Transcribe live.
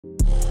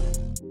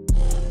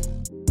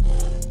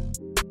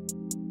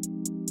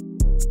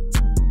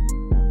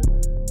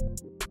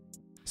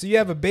So you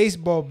have a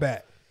baseball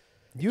bat.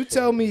 You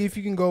tell me if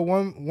you can go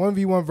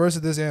 1v1 versus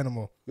this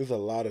animal. There's a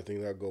lot of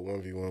things I go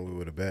 1v1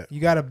 with a bat.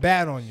 You got a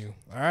bat on you,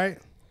 all right?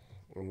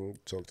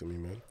 Talk to me,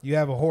 man. You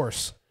have a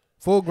horse,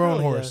 full-grown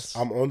horse. Yes.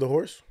 I'm on the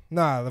horse?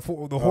 Nah,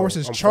 the horse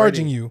is I'm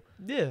charging fighting. you.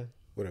 Yeah.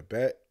 With a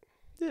bat?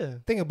 Yeah.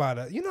 Think about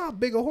it. You know how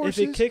big a horse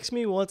If is? it kicks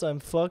me once, I'm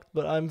fucked,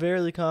 but I'm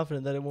fairly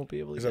confident that it won't be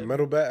able to Is get a me.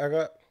 metal bat I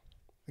got?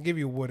 I'll give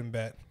you a wooden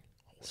bat.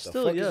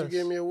 Still, the fuck yes. is you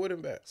giving me a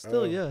wooden bat?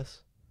 Still, yes.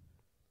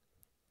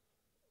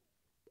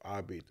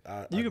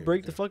 You could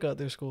break the fuck out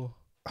their skull.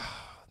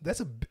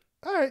 That's all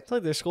right. It's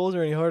like their skulls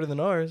are any harder than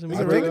ours.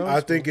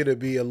 I think it'd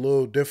be a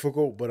little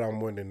difficult, but I'm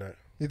winning that.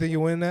 You think you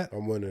win that?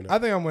 I'm winning that. I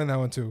think I'm winning that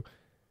one too.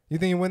 You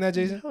think you win that,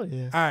 Jason? Hell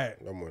yeah. All right.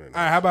 I'm winning that.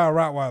 All right. How about a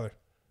Rottweiler?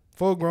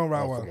 Full-grown Oh,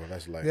 Rottweiler. come on,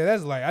 that's light. Yeah,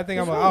 that's light. I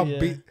think I'll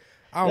beat.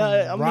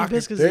 I'm being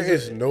pissed because There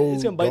is no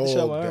it's gonna bite the shit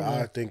out of dog my that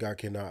arm. I think I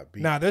cannot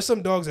beat. Nah, there's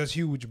some dogs that's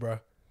huge, bro.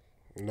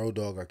 No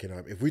dog I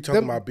cannot. If we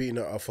talking about beating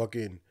a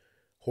fucking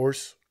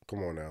horse,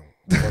 come on now.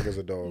 The fuck is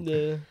a dog?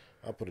 Yeah.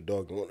 I'll put a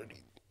dog in one of these.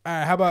 All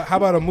right. How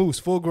about a moose?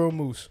 Full-grown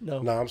moose.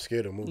 No. Nah, I'm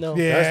scared of moose. No.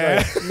 Yeah.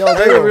 That's like, No,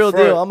 they're the real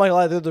front. deal. I'm not gonna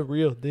lie, they're the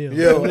real deal.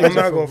 Yeah, Those I'm niggas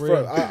not are gonna for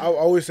front. real. I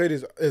always say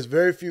this. There's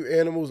very few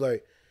animals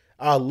like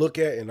I look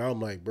at and I'm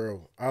like,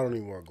 bro, I don't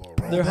even want to go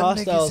around. They're Them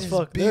hostile niggas as is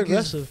fuck. big They're as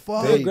aggressive.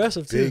 fuck. They're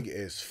aggressive too. Big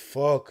as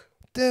fuck.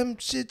 Them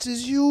shits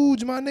is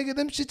huge, my nigga.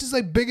 Them shits is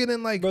like bigger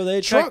than like Bro, they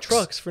attract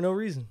trucks for no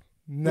reason.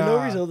 Nah. For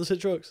no reason, they'll just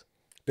hit trucks.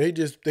 They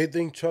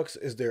think trucks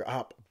is their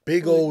op.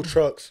 Big old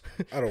trucks.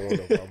 I don't want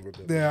no problem with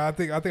them. Yeah, I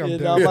think I'm Yeah,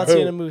 done. no, I'm not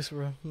seeing a moose,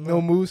 bro.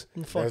 No moose.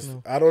 Fuck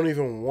no. I don't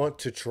even want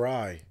to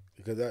try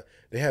because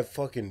they have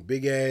fucking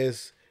big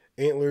ass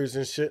antlers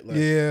and shit. Like,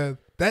 Yeah,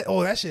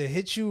 that shit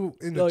hit you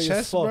in the No, you're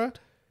chest, bro. fucked.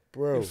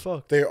 bro, You're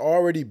fucked. they're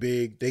already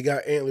big. They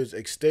got antlers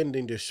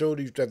extending to show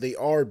you that they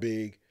are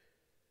big.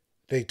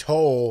 They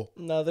tall.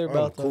 No, they're I'm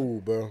about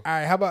cool, bro. All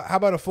right, how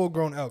about a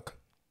full-grown elk?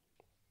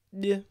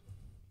 that. Yeah.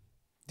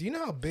 Do you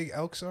know how big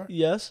elks are?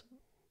 Yes.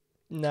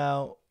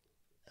 Now,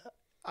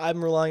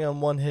 I'm relying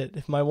on one hit.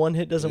 If my one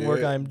hit doesn't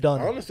work, Yeah. I'm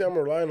done. Honestly, I'm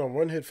relying on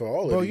one hit for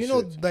all Bro, of these you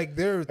know, shits. like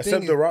their Except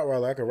thing, the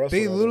Rottweiler, I can wrestle.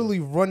 they that literally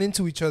run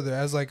into each other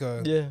as like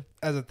a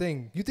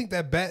thing. You think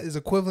that bat is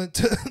equivalent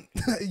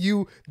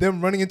to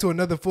them running into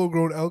another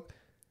full-grown elk?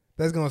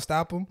 That's gonna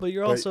stop them. But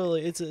you're also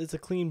like it's a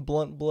clean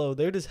blunt blow.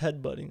 They're just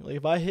headbutting. Like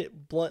if I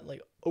hit blunt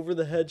like over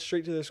the head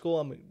straight to their skull,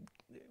 I'm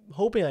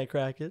hoping I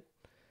crack it.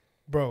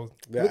 Bro,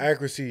 The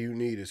accuracy you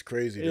need is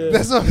crazy. Yeah. though.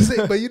 that's what I'm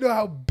saying. But you know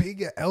how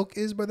big an elk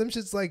is, bro? Them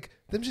shit's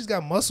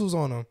got muscles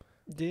on them.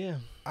 Yeah.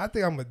 I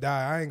think I'm gonna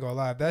die. I ain't gonna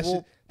lie.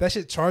 That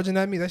shit charging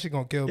at me, that shit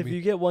gonna kill If me.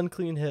 you get one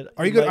clean hit,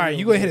 Are you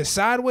gonna hit it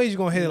sideways? You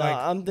gonna hit it Nah, like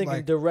I'm thinking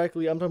like,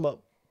 directly. I'm talking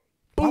about.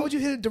 why would you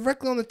hit it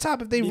directly on the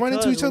top if they run into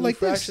because each other when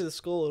like you this? fracture the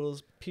skull, it'll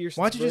pierce.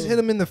 Why don't you just hit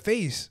him in the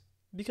face?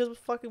 Because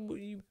fucking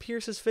you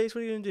pierce his face.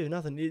 What are you gonna do?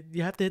 Nothing.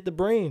 You have to hit the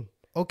brain.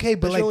 Okay,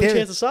 but That's like your only they're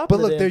chance of stopping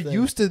the look, damn they're thing.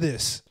 used to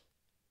this.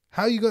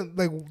 How you gonna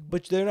like?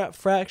 But they're not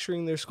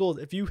fracturing their skulls.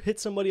 If you hit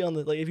somebody on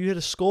the if you hit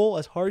a skull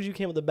as hard as you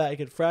can with the bat, it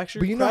could fracture.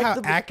 But you know how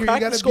accurate you crack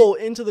gotta the skull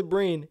into the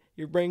brain.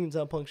 Your brain's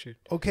not punctured.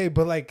 Okay,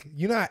 but like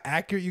you know how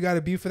accurate you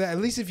gotta be for that. At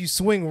least if you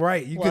swing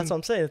right, you Well, can. that's what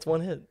I'm saying. It's one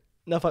hit.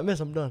 Now if I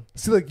miss, I'm done.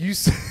 See, like you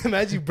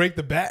imagine you break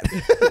the bat.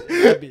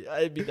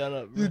 I'd be done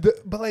up. Bro.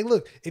 But like,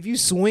 look, if you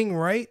swing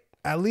right,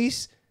 at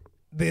least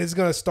it's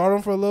gonna start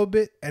him for a little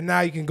bit, and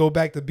now you can go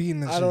back to beating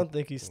the shit. I don't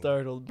think he's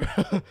startled, bro.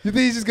 You think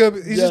he's just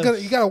gonna?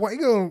 You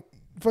gotta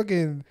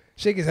fucking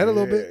shake his head a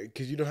little bit.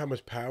 because you know how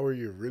much power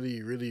you're really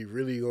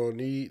gonna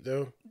need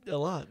though. A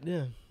lot,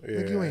 yeah. Yeah,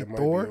 Think you ain't it might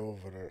Thor? be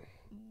over there.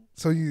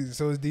 So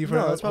it's deep for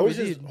No, us. that's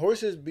probably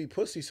Horses be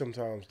pussy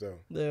sometimes though.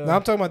 They are. No,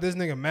 I'm talking about this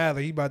nigga mad.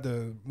 Like he about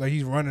to, like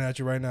he's running at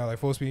you right now, like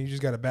full speed. You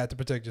just got a bat to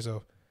protect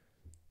yourself.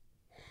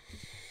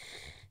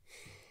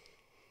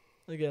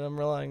 Again, I'm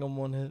relying on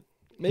one hit.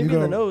 Maybe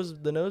the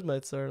nose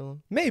might startle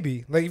him.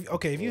 Maybe, like,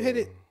 if you hit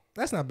it,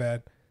 that's not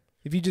bad.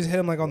 If you just hit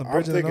him like on the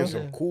bridge I'm of the thinking nose,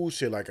 some cool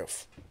shit like a.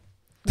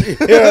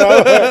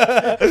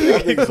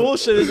 Cool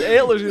shit. His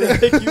antlers are gonna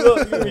pick you up.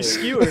 You're gonna be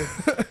skewered.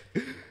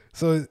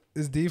 So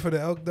is D for the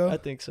elk though? I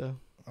think so.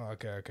 Oh,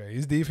 okay.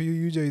 Is D for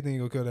you, UJ? You think you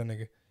gonna kill that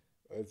nigga?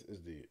 It's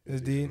D.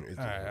 It's D. It's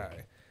All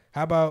right.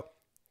 How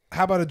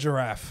about a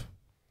giraffe?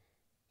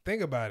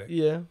 Think about it.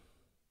 Yeah.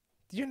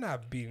 You're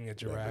not beating a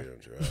giraffe.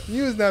 Giraffe.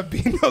 You was not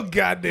beating no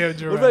goddamn What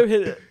giraffe. if I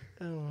hit it?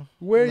 No.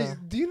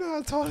 Do you know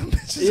how tall them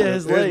bitches Yeah, are?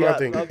 his Here's leg. my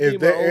thing. I'll If beat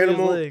that my only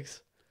animal-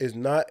 legs. It's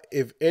not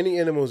if any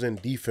animal's in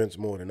defense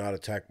mode and not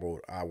attack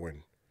mode, I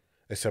win,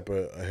 except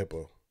a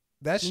hippo.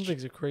 That's These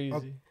things are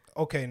crazy.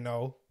 okay.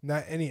 No,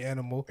 not any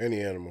animal.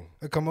 Any animal,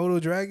 A Komodo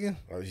dragon.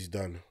 he's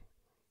done.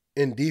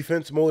 In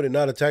defense mode and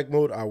not attack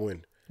mode, I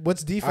win.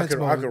 What's defense I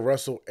mode? can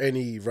wrestle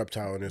any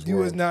reptile in this You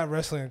world. was not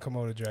wrestling a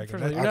Komodo dragon. First of all,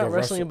 That's- you're not can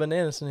wrestling wrestle. a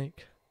banana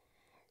snake.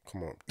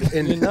 Come on,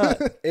 You're not.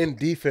 in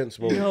defense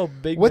mode. You know how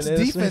big What's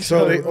banana defense snakes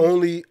So are? they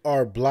only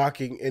are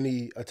blocking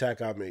any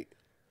attack I make.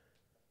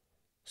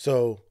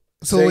 So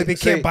wait, they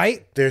can't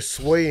bite? They're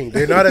swaying.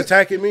 They're not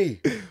attacking me.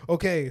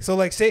 Okay, so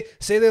like say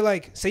they're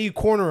like say you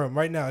corner them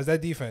right now. Is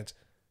that defense?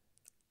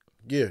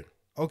 Yeah.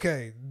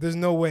 Okay, there's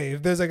no way.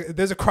 If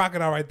there's a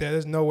crocodile right there,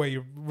 there's no way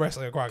you're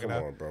wrestling a crocodile.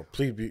 Come on, bro.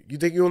 Please be. You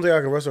don't think I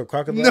can wrestle a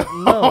crocodile?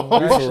 No,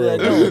 actually, I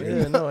don't.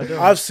 Yeah, no, I don't.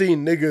 I've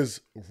seen niggas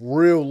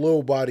real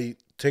low body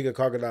take a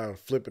crocodile and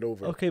flip it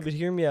over. Okay, but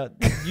hear me out.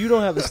 You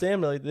don't have the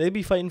stamina. Like, they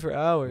be fighting for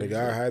hours.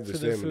 Nigga, I had the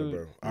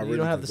stamina, bro. You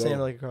don't have the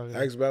stamina like a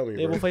crocodile. Ask about me,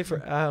 They bro. will fight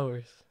for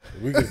hours.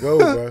 We could go,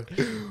 bro.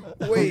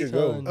 Wait, we could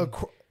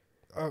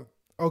go.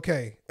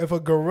 Okay, if a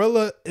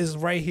gorilla is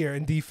right here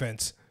in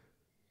defense,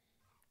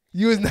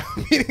 you is not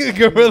meeting a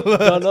gorilla.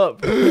 Done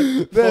up.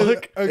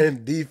 Fuck.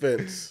 In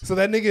defense. So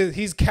that nigga,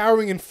 he's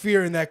cowering in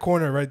fear in that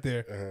corner right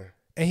there,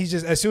 and he's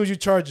just, as soon as you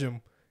charge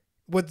him,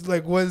 He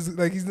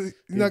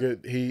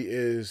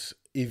is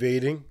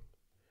evading,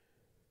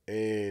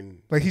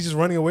 and like he's just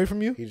running away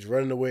from you. he's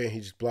running away and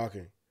he's just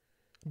blocking.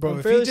 Bro,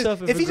 I'm fairly if tough.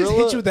 he just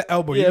hit you with the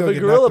elbow, Yeah, you're if gonna a get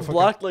gorilla knocked the fuck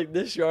blocked like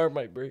this, your arm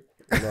might break.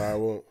 No, I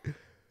won't.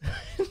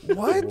 out.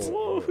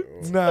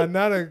 What? Nah,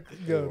 not a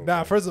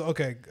nah. First of all,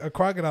 okay, a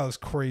crocodile is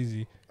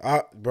crazy.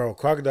 Bro,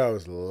 crocodile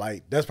is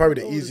light. That's probably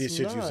the No, easiest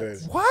it's shit you not. said.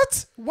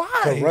 What?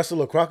 Why? To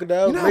wrestle a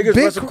crocodile? You know how Niggas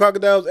big wrestle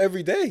crocodiles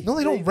every day. No,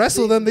 they don't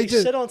wrestle them. They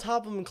just sit on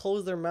top of them and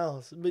close their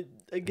mouths. But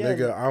again,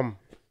 Nigga, I'm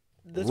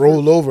that's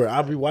roll over.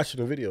 I'll be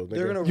watching the video.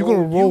 They're Nigga. gonna you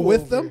gonna roll you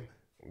with over. them,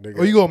 Nigga,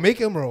 or you gonna make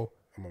him roll?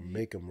 I'm gonna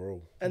make him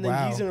roll. And then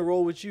Wow. he's gonna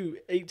roll with you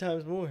 8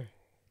 times more.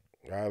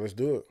 All right, let's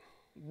do it.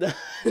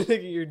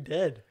 Nigga, you're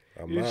dead.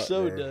 You're not,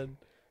 so bro. dead.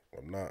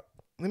 I'm not.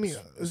 Let me.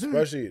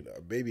 Especially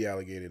a baby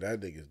alligator. That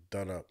nigga's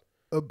done up.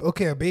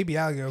 Okay, a baby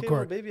alligator, of Okay, course.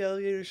 well, baby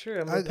alligator, sure.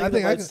 I'm I gonna think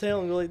pick I up can- its tail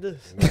and go like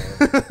this.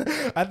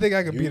 I think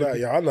I could beat a.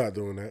 Y'all not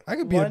doing that. I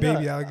could beat Why a baby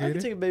not? I alligator.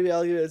 can take a baby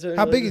alligator.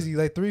 How big is he?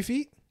 Like 3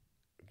 feet?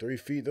 3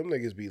 feet. Them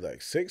niggas be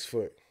like 6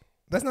 foot.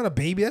 That's not a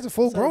baby. That's a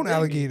full grown baby.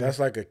 alligator. That's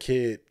like a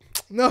kid.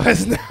 No,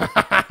 it's not.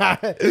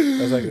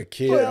 That's like a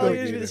kid Well,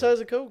 alligators be alligator. the size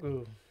of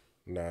Coco.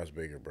 Nah, it's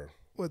bigger, bro.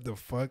 What the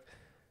fuck?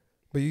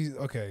 But you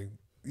okay?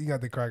 You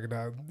got the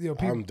crocodile. You know,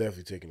 people. I'm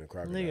definitely taking the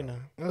crocodile. No, you're not.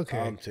 Okay.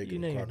 I'm taking You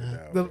know the you're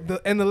not. crocodile.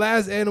 And the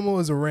last animal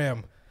is a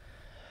ram.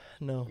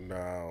 No. Nah,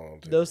 I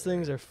don't take Those it.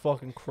 things are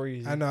fucking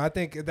crazy. I know. I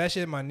think if that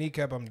shit in my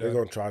kneecap, I'm They're done.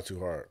 gonna try too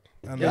hard.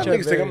 I They know. Y'all try niggas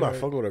think very I'm not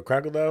hard. fucking with a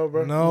crocodile,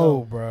 bro?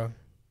 No, bro.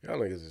 Y'all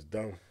niggas is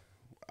dumb.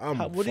 I'm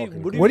What do you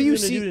fucking. What do gonna you do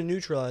see- to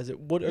neutralize it?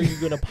 What are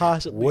you gonna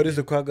possibly? What is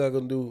the crocodile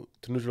gonna do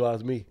to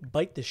neutralize me?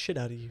 bite the shit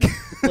out of you?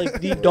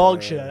 Like the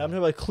dog shit out. I'm talking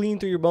about clean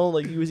through your bone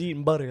like you was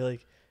eating butter.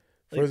 Like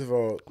First of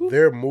all,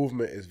 their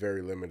movement is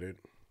very limited.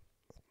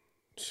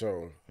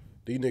 So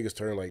these niggas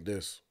turn like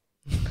this.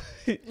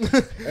 Any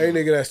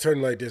nigga that's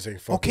turning like this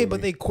ain't fucking. Okay, with but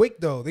me. they quick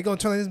though. They gonna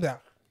turn like this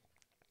back.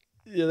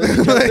 yeah,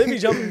 they be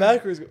jumping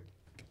backwards.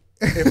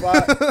 if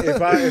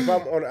I'm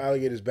on an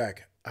alligator's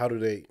back,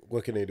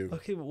 what can they do?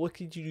 Okay, but what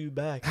could you do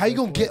back? How you Like,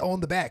 gonna what? get on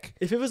the back?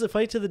 If it was a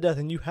fight to the death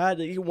and you had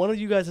one of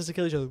you guys has to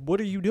kill each other, what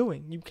are you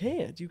doing? You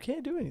can't. You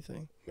can't do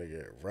anything.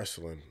 Nigga,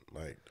 wrestling.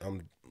 Like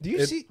Do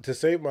you see? to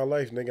save my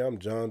life, nigga, I'm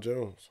John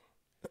Jones.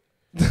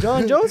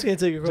 John Jones can't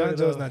take a John crocodile.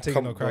 Jones not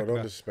taking no Bro, don't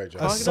crocodile. disrespect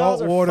John A Jones.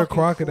 Crocodiles are saltwater fucking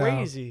crocodile.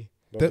 Crazy.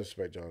 Don't The-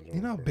 disrespect John Jones.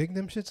 You know how bro. big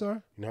them shits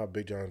are? You know how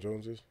big John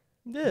Jones is?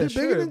 Yeah, They're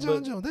sure. bigger than John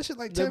but Jones. That shit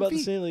like they're 10 about the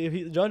feet. same. Like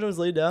if John Jones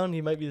laid down,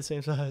 he might be the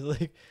same size.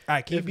 Like All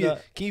right, can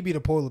you beat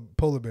a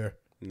polar bear?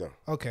 No.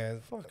 Okay,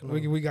 Fuck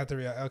we got the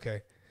reality.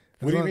 Okay.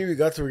 What do you long- mean we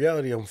got to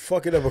reality? I'm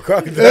fucking up a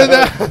crocodile.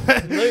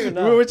 no, you're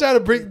not. We're trying to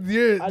bring.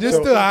 You're I just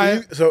don't- still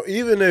high. So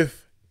even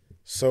if,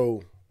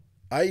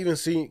 I even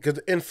seen, because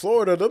in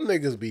Florida, them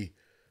niggas be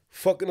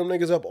fucking them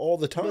niggas up all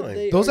the time.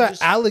 they Those are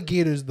just-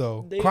 alligators,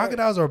 though. they are-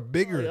 Crocodiles are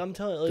bigger. Like, I'm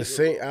telling you, The like,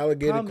 same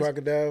alligator, problem is-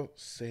 crocodile,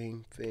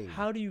 same thing.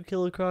 how do you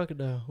kill a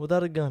crocodile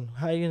without a gun?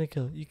 How are you gonna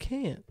kill it? You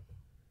can't.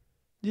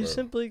 You Bro,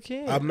 simply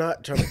can't. I'm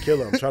not trying to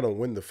kill him. I'm trying to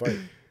win the fight.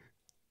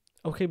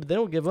 Okay, but they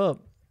don't give up.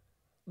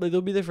 Like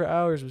they'll be there for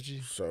hours with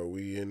you. So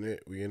we in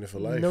it. We in it for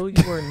life. No, you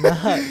are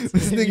not.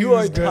 This nigga you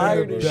are is gonna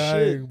tired end as up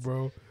dying, shit.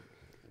 bro.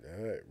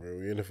 All right, bro.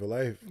 We in it for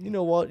life. You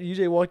know what?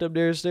 UJ walked up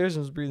Darris stairs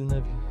and was breathing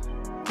heavy.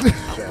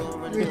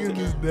 Nigga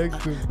just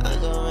next to him. I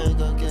gon' really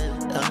go get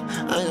it.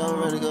 I gon'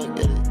 really go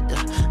get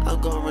it.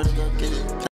 I'm gon' really go get it.